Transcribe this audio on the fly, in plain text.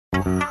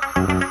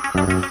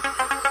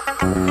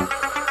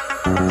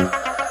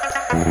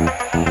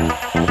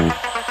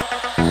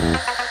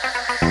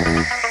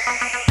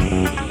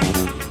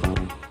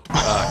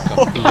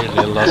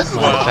Completely lost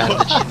my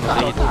advantage in the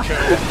lead.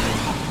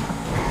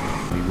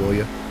 Will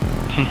you?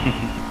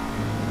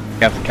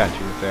 You have to catch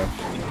yourself.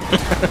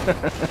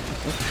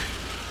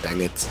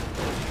 Dang it.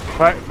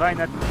 Why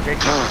not take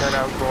that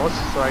out boss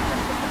so I can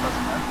get the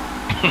customer?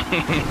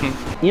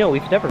 You know,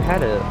 we've never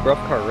had a rough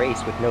car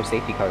race with no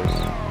safety cars.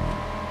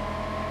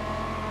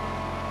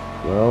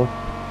 Well,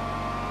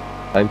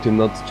 time to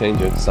not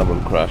change it.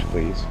 Someone crash,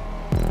 please.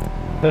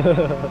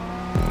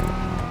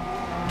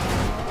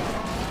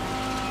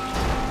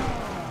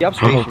 The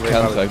observation rate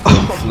Can't like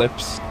doing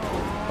flips.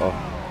 Oh,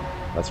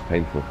 that's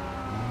painful.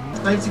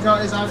 Safety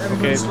car is out,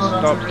 everybody Okay,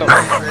 slow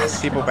down.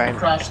 stop. People bang.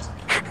 Crashed.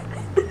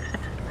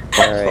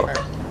 Alright.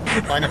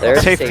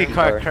 There's Safety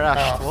car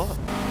crashed, Oh. what?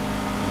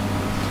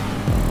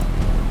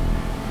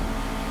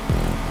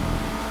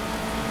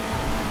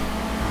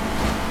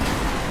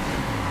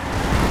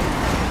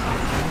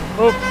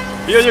 Oh,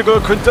 Here you go,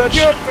 Countach!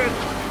 stupid!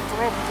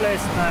 Drop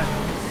place now.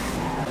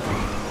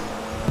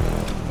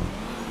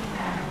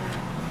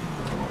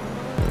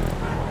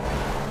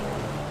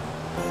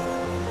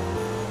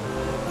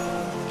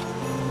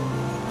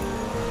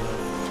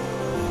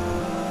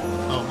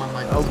 Oh, my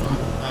mic was on.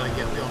 Oh,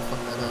 yeah, we all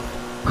fucked that up.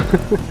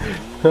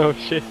 Oh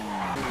shit.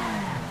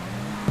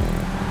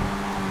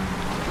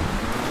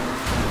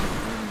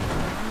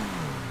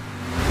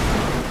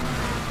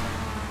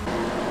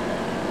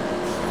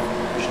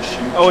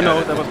 Oh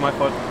no, that was my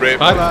fault. Bye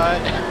bye!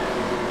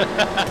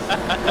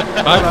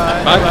 Bye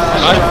bye! Bye bye!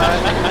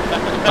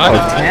 Bye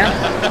bye!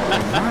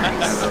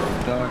 Nice.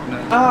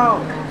 Oh!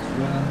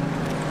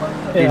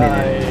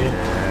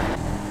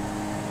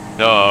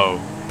 No!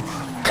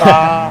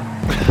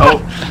 Oh!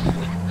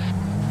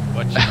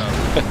 Watch out.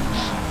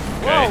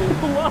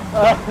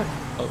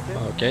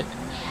 Oh, okay.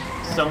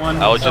 Someone.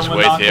 I'll just someone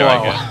wait knocked here, me. I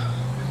guess.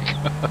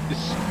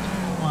 Oh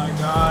my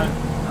god.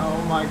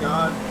 Oh my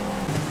god.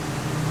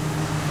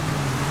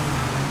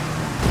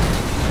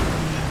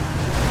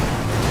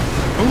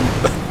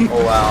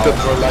 Oh wow. That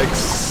were like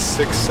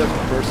 6-7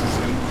 persons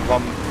in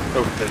one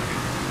overtake.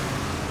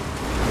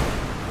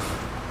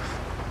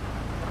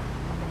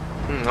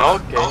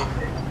 Okay.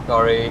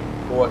 Sorry.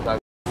 What was that?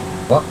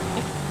 What?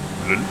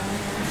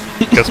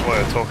 Guess why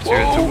I talked you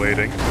into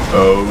waiting.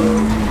 Well,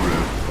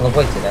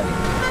 wait a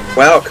minute.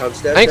 Wow,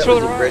 Constance, Thanks that for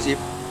was the ride. impressive.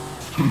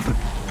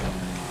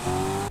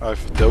 I've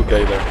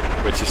Dogator,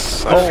 which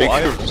is I think a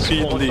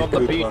really on the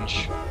good beach. one.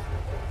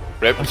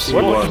 Rips.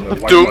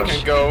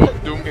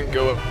 Doom can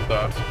go up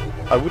that.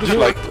 I would have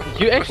liked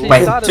You actually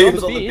Wait,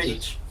 started on the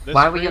beach.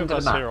 Why are we under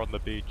the map? On the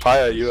beach.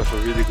 Fire, you have a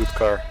really good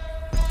car.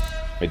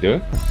 I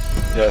do?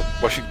 Yeah,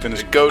 Washington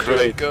is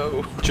great.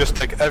 Go. Just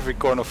take every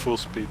corner full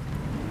speed.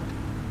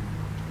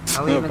 It's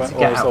How are we meant to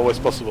get out? always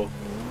possible.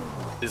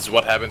 This is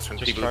what happens when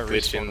Just people try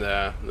glitch in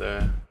the...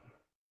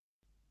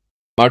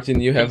 Martin,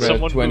 you have Can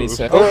someone 20 move?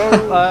 seconds.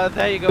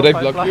 There you go, Did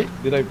I Firefly. block you?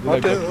 Did I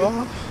block you?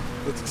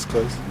 That is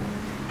close.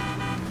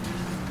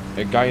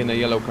 A guy in a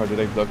yellow car, did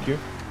I block you?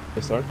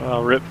 To start?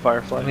 Rip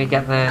Firefly. Can we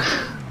get the...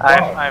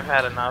 I've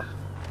had enough.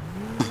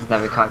 No,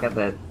 we can't get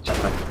the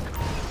jetpack.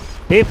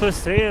 People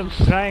stream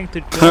trying to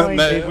join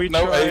No, the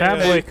no,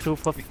 tramway crew,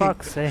 for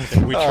fuck's sake.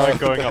 We tried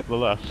going up the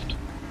left.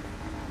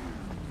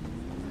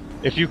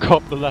 If you go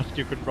up the left,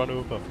 you can run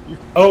over.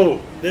 Oh,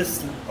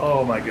 this.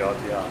 Oh my god,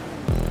 yeah.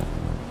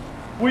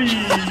 Whee!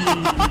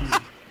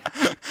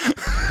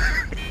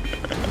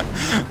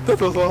 That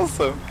was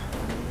awesome.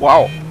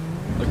 Wow.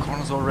 The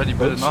corner's already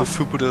bad enough. Just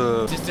a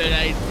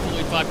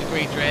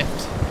 45-degree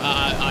drift.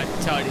 I'm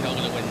totally not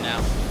going to win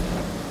now.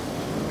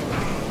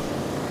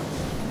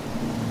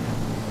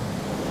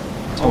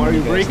 Oh, are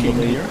you braking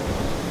here?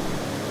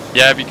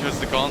 Yeah, because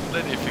the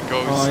gauntlet, if it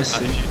goes, Oh, I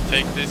see. if you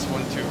take this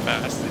one too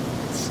fast, it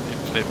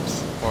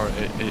flips or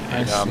it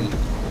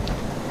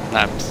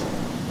naps.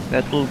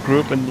 That little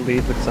group in the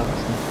lead looks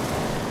awesome.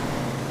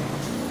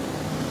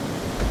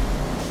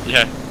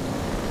 Yeah,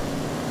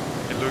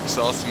 it looks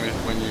awesome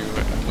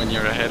when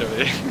you're ahead of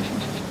it.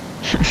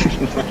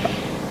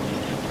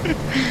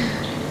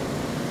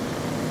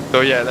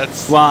 So yeah,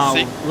 that's Wow,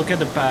 six, look at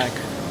the pack.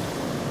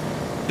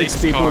 six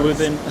Six people cars.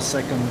 within a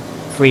second.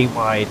 3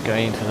 wide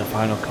going into the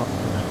final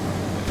corner.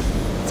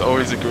 It's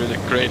always a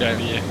great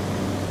idea.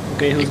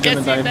 Okay, who's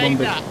gonna die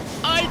bombing?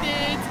 I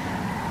did.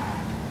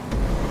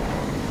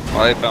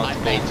 I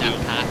found made that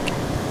pack.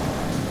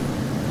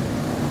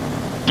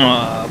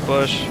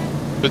 Bush.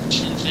 But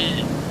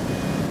GG.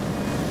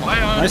 Why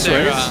aren't Nice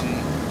there race.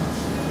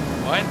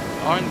 why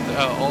aren't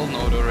all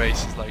NODO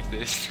races like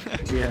this?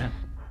 Yeah.